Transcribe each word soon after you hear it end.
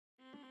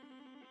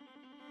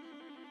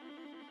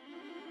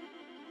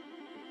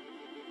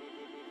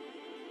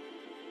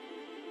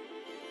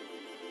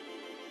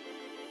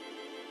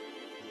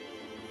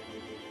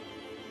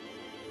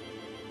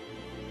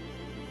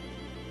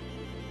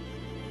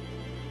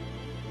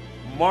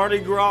Mardi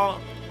Gras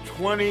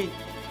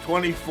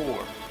 2024.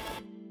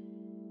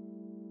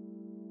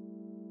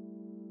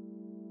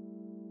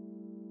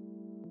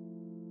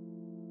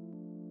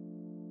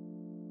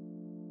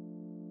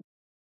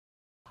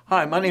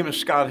 Hi, my name is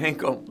Scott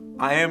Hinkle.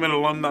 I am an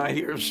alumni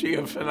here at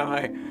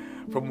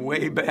CFNI from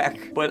way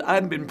back, but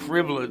I've been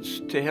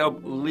privileged to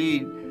help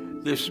lead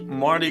this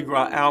Mardi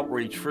Gras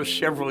outreach for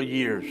several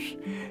years.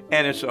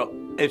 And it's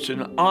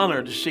an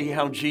honor to see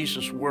how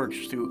Jesus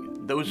works through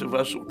those of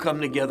us who come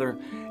together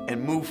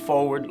and move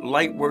forward.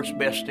 Light works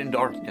best in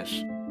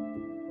darkness.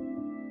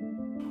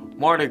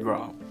 Mardi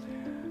Gras.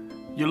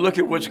 You look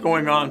at what's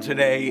going on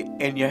today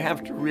and you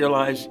have to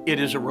realize it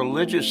is a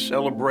religious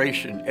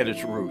celebration at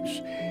its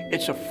roots.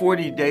 It's a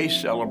 40-day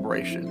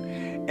celebration,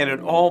 and it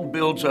all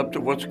builds up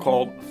to what's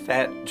called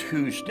Fat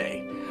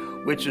Tuesday,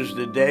 which is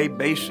the day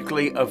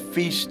basically of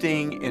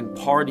feasting and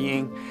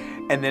partying,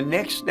 and the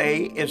next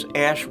day is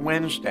Ash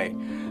Wednesday.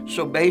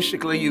 So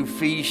basically you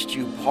feast,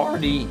 you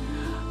party,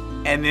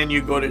 and then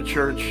you go to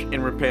church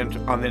and repent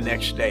on the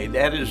next day.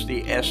 That is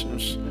the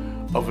essence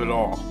of it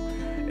all.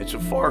 It's a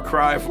far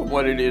cry from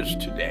what it is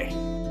today.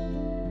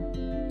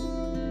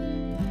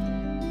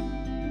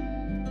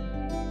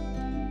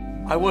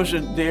 I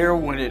wasn't there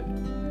when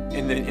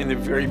in the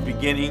very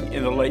beginning,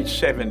 in the late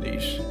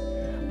 70s.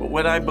 But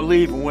what I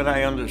believe and what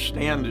I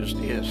understand is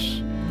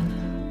this.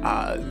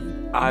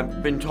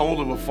 I've been told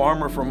of a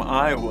farmer from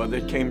Iowa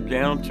that came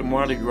down to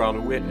Mardi Gras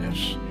to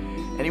witness.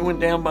 And he went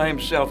down by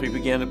himself. He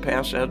began to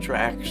pass out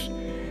tracts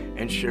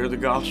and share the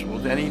gospel.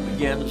 Then he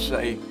began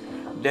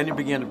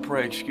to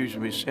pray,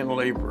 send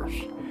laborers.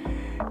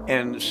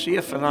 And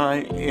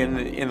CFNI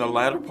in the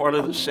latter part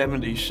of the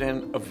 70s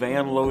sent a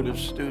van load of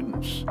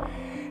students.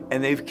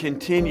 And they've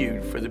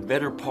continued for the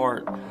better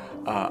part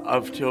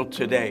of till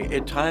today.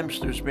 At times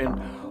there's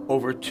been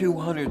over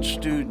 200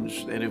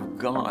 students that have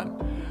gone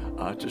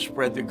to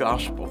spread the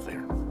gospel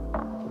there.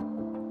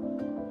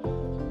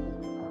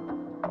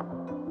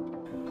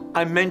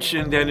 I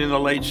mentioned that in the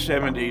late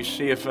 70s,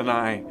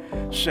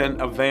 CFNI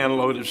sent a van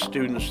load of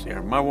students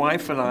there. My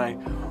wife and I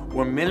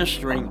were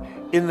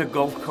ministering in the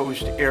Gulf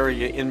Coast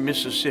area in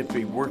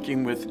Mississippi,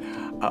 working with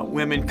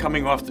women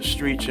coming off the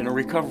streets in a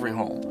recovery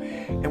home.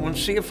 And when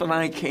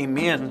CFNI came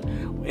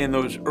in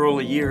those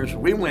early years,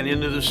 we went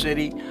into the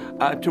city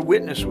to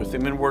witness with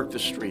them and work the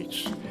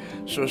streets.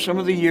 So some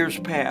of the years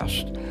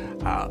passed.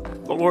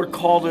 The Lord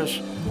called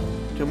us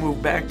to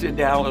move back to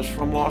Dallas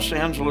from Los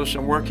Angeles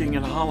and working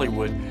in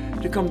Hollywood,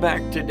 to come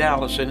back to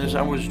Dallas. And as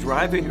I was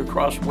driving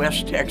across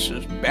West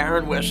Texas,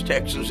 barren West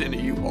Texas, in a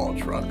U-Haul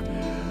truck,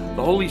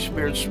 the Holy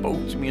Spirit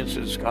spoke to me and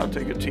said, "Scott,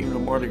 take a team to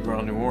Mardi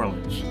Gras, New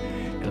Orleans."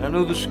 And I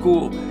know the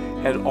school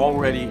had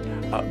already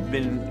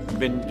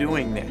been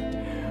doing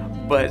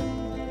that. But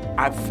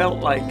I felt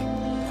like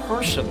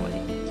personally,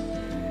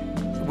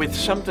 with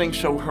something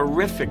so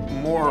horrific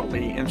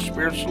morally and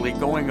spiritually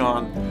going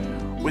on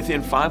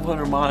within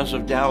 500 miles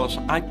of Dallas,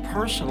 I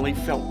personally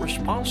felt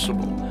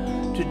responsible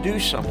to do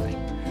something.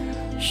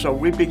 So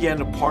we began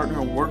to partner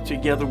and work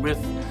together with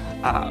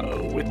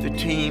the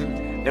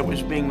team that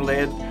was being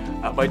led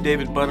by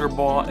David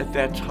Butterbaugh at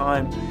that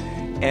time,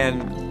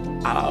 and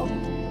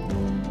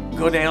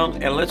go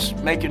down and let's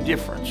make a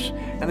difference.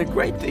 And the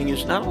great thing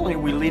is, not only are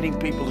we leading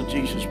people to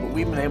Jesus, but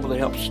we've been able to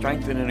help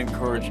strengthen and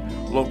encourage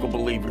local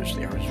believers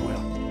there as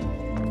well.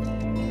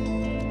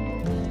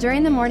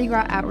 During the Mardi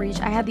Gras outreach,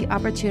 I had the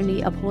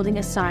opportunity of holding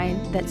a sign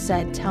that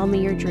said, "Tell me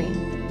your dream."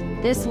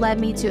 This led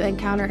me to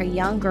encounter a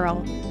young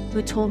girl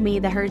who told me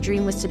that her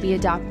dream was to be a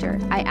doctor.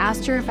 I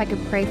asked her if I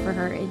could pray for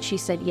her, and she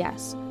said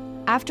yes.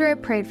 After I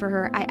prayed for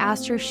her, I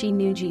asked her if she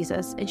knew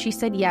Jesus, and she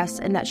said yes,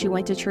 and that she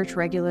went to church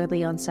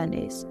regularly on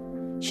Sundays.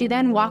 She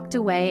then walked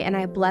away, and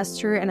I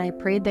blessed her, and I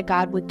prayed that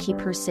God would keep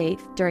her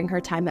safe during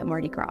her time at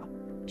Mardi Gras.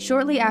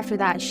 Shortly after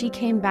that, she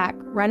came back,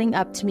 running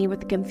up to me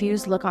with a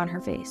confused look on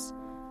her face.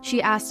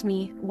 She asked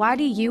me, "Why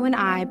do you and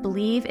I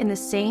believe in the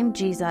same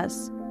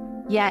Jesus,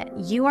 yet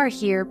you are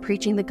here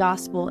preaching the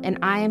gospel, and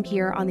I am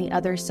here on the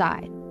other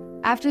side?"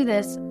 After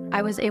this,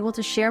 I was able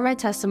to share my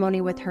testimony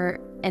with her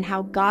and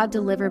how God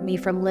delivered me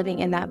from living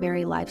in that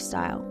very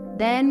lifestyle.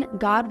 Then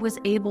God was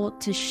able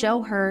to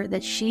show her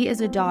that she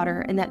is a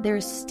daughter and that there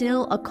is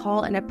still a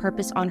call and a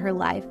purpose on her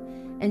life.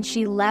 And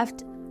she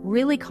left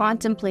really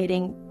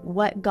contemplating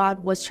what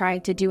God was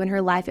trying to do in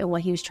her life and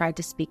what he was trying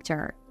to speak to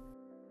her.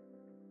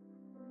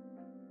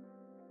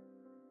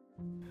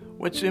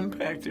 What's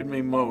impacted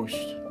me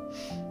most,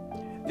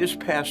 this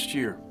past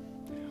year,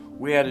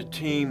 we had a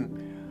team.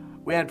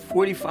 We had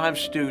 45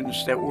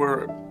 students that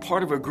were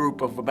part of a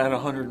group of about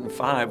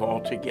 105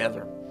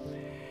 altogether.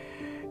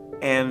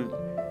 And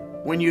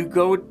when you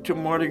go to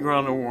Mardi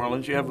Gras, New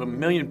Orleans, you have 1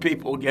 million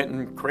people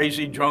getting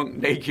crazy,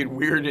 drunk, naked,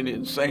 weird, and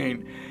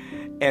insane.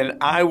 And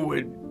I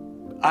would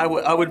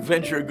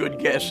venture a good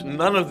guess,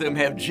 none of them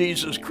have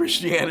Jesus,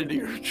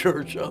 Christianity, or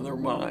church on their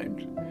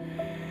mind.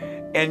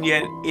 And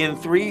yet, in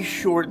 3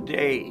 short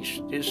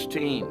days, this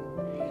team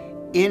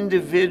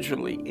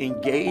individually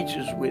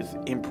engages with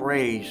and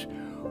prays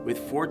with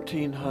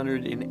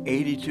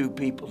 1,482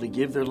 people to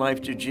give their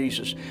life to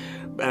Jesus,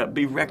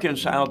 be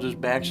reconciled as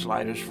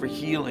backsliders, for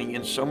healing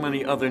and so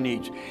many other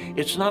needs.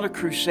 It's not a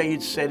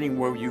crusade setting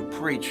where you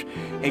preach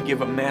and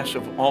give a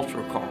massive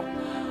altar call.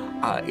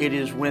 It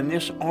is when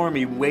this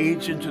army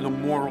wades into the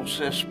moral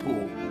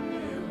cesspool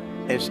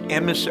as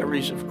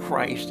emissaries of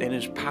Christ and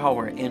His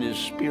power and His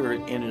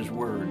Spirit and His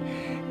Word,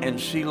 and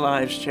see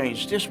lives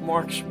change. This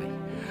marks me.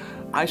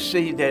 I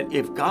see that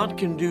if God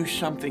can do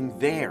something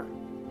there,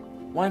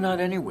 why not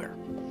anywhere?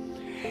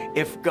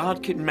 If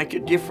God can make a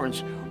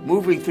difference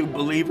moving through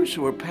believers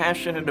who are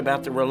passionate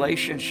about the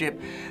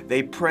relationship,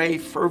 they pray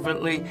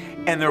fervently,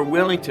 and they're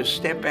willing to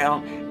step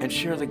out and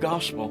share the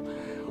gospel,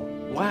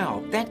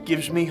 wow, that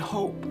gives me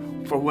hope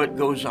for what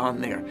goes on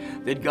there.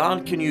 That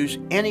God can use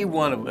any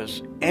one of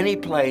us, any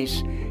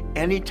place,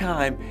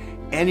 anytime,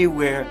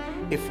 anywhere,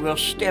 if we'll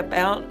step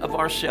out of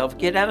ourselves,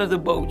 get out of the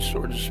boat,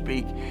 so to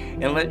speak,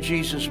 and let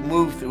Jesus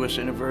move through us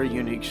in a very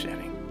unique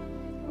setting.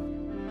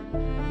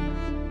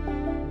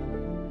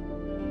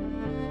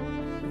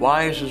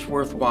 Why is this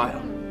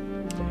worthwhile?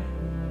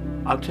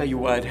 I'll tell you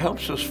why. It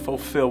helps us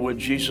fulfill what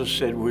Jesus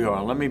said we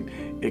are. Let me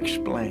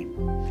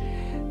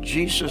explain.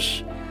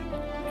 Jesus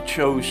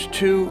chose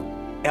 2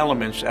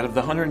 elements out of the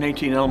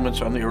 118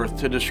 elements on the earth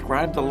to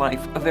describe the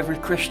life of every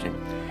Christian.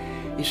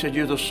 He said,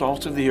 you're the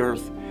salt of the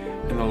earth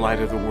and the light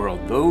of the world.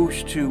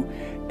 Those 2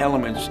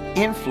 elements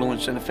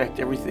influence and affect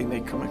everything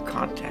they come in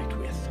contact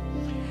with.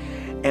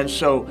 And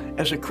so,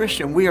 as a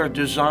Christian, we are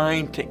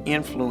designed to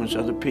influence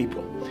other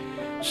people.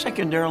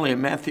 Secondarily,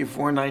 in Matthew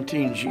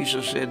 4:19,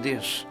 Jesus said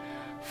this,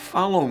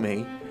 follow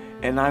me,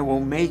 and I will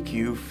make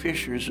you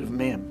fishers of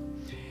men.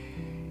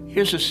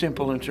 Here's a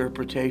simple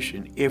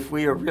interpretation. If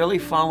we are really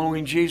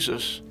following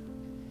Jesus,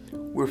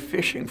 we're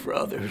fishing for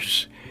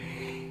others.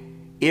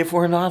 If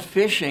we're not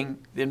fishing,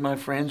 then, my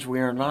friends, we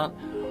are not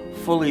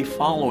fully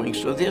following.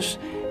 So this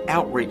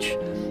outreach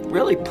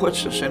really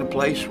puts us in a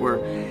place where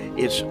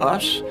it's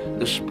us,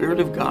 the Spirit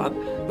of God,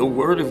 the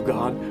Word of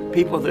God,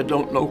 people that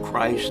don't know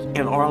Christ,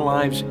 and our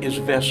lives as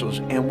vessels.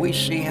 And we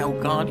see how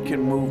God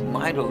can move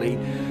mightily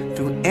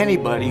through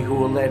anybody who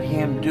will let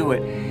Him do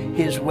it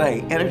His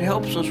way. And it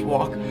helps us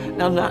walk.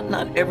 Now,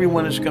 not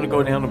everyone is going to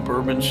go down to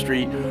Bourbon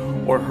Street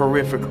or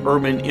horrific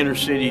urban inner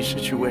city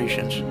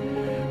situations.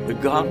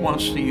 But God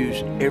wants to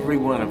use every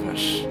one of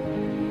us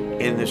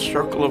in the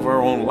circle of our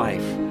own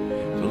life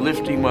to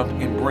lift Him up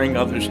and bring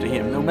others to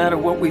Him, no matter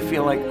what we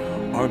feel like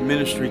our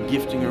ministry,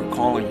 gifting, or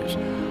calling is.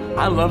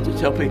 I love to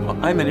tell people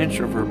I'm an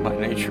introvert by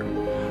nature.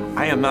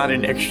 I am not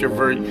an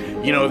extrovert,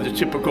 the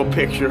typical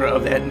picture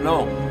of that,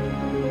 no.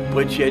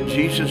 But yet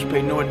Jesus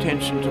paid no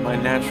attention to my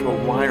natural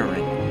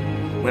wiring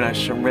when I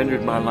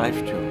surrendered my life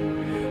to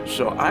Him.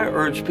 So I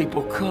urge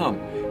people, come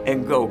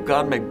and go.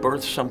 God may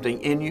birth something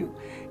in you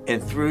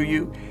and through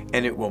you,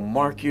 and it will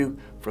mark you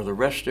for the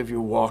rest of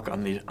your walk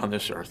on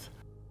this earth.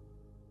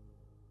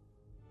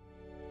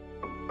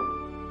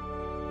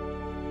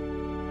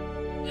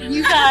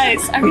 You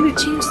guys are going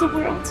to change the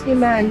world.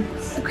 Amen.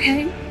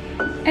 Okay?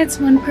 It's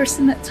one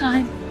person at a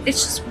time.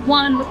 It's just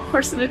one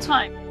person at a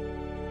time.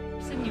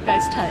 Person you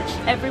guys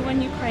touch,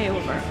 everyone you pray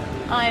over.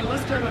 I'm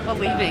firmly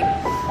believing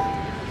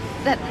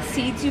that the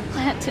seeds you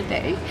plant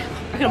today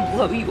are going to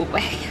blow you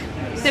away.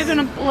 They're going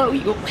to blow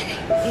you away.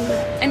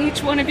 And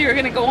each one of you are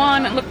going to go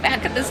on and look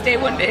back at this day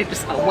one day and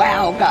just go,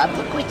 wow, God,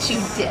 look what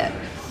you did.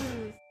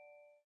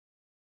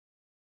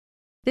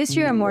 This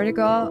year at Mardi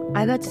Gras,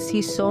 I got to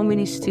see so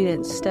many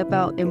students step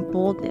out in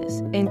boldness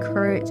and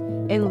courage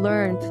and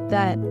learn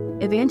that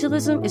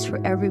evangelism is for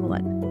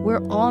everyone.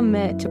 We're all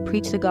meant to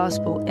preach the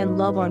gospel and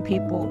love on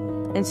people.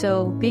 And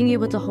so being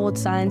able to hold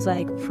signs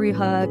like free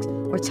hugs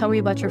or tell me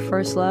about your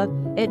first love,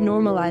 it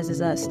normalizes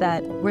us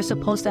that we're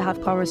supposed to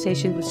have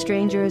conversations with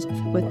strangers,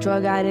 with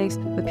drug addicts,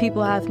 with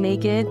people half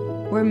naked.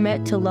 We're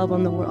meant to love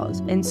on the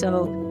world. And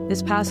so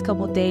this past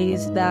couple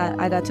days that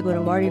I got to go to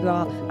Mardi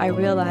Gras, I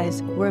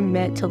realized we're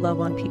meant to love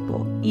on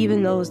people,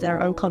 even those that are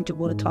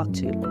uncomfortable to talk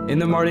to. In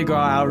the Mardi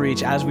Gras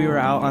outreach, as we were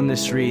out on the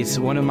streets,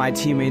 one of my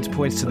teammates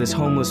points to this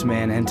homeless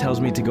man and tells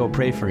me to go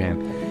pray for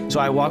him. So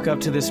I walk up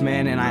to this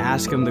man and I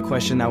ask him the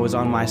question that was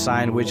on my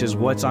sign, which is,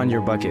 what's on your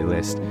bucket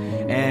list?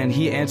 And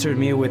he answered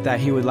me with that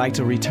he would like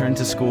to return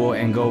to school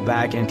and go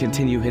back and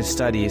continue his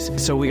studies.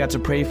 So we got to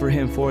pray for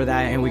him for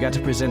that, and we got to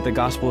present the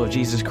gospel of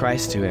Jesus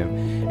Christ to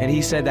him. And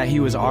he said that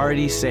he was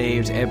already saved,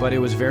 but it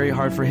was very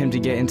hard for him to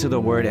get into the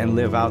Word and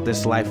live out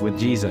this life with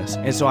Jesus.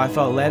 And so I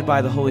felt led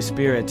by the Holy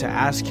Spirit to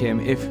ask him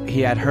if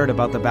he had heard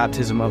about the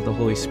baptism of the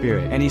Holy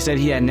Spirit. And he said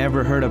he had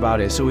never heard about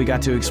it. So we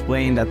got to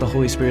explain that the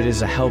Holy Spirit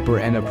is a helper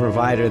and a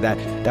provider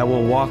that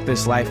will walk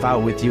this life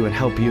out with you and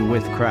help you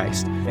with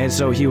Christ. And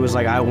so he was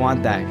like, I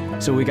want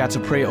that. So we got to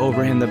pray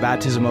over him the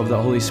baptism of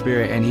the Holy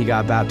Spirit, and he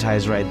got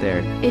baptized right there.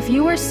 If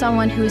you are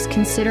someone who is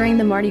considering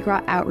the Mardi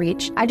Gras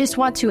outreach, I just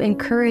want to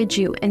encourage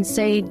you and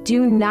say,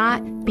 do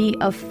not be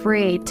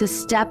afraid to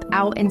step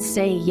out and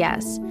say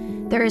yes.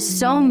 There is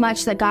so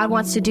much that God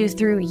wants to do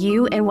through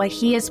you and what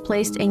He has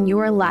placed in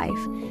your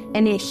life.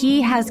 And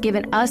He has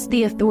given us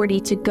the authority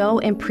to go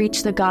and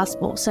preach the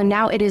gospel. So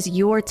now it is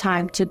your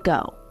time to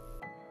go.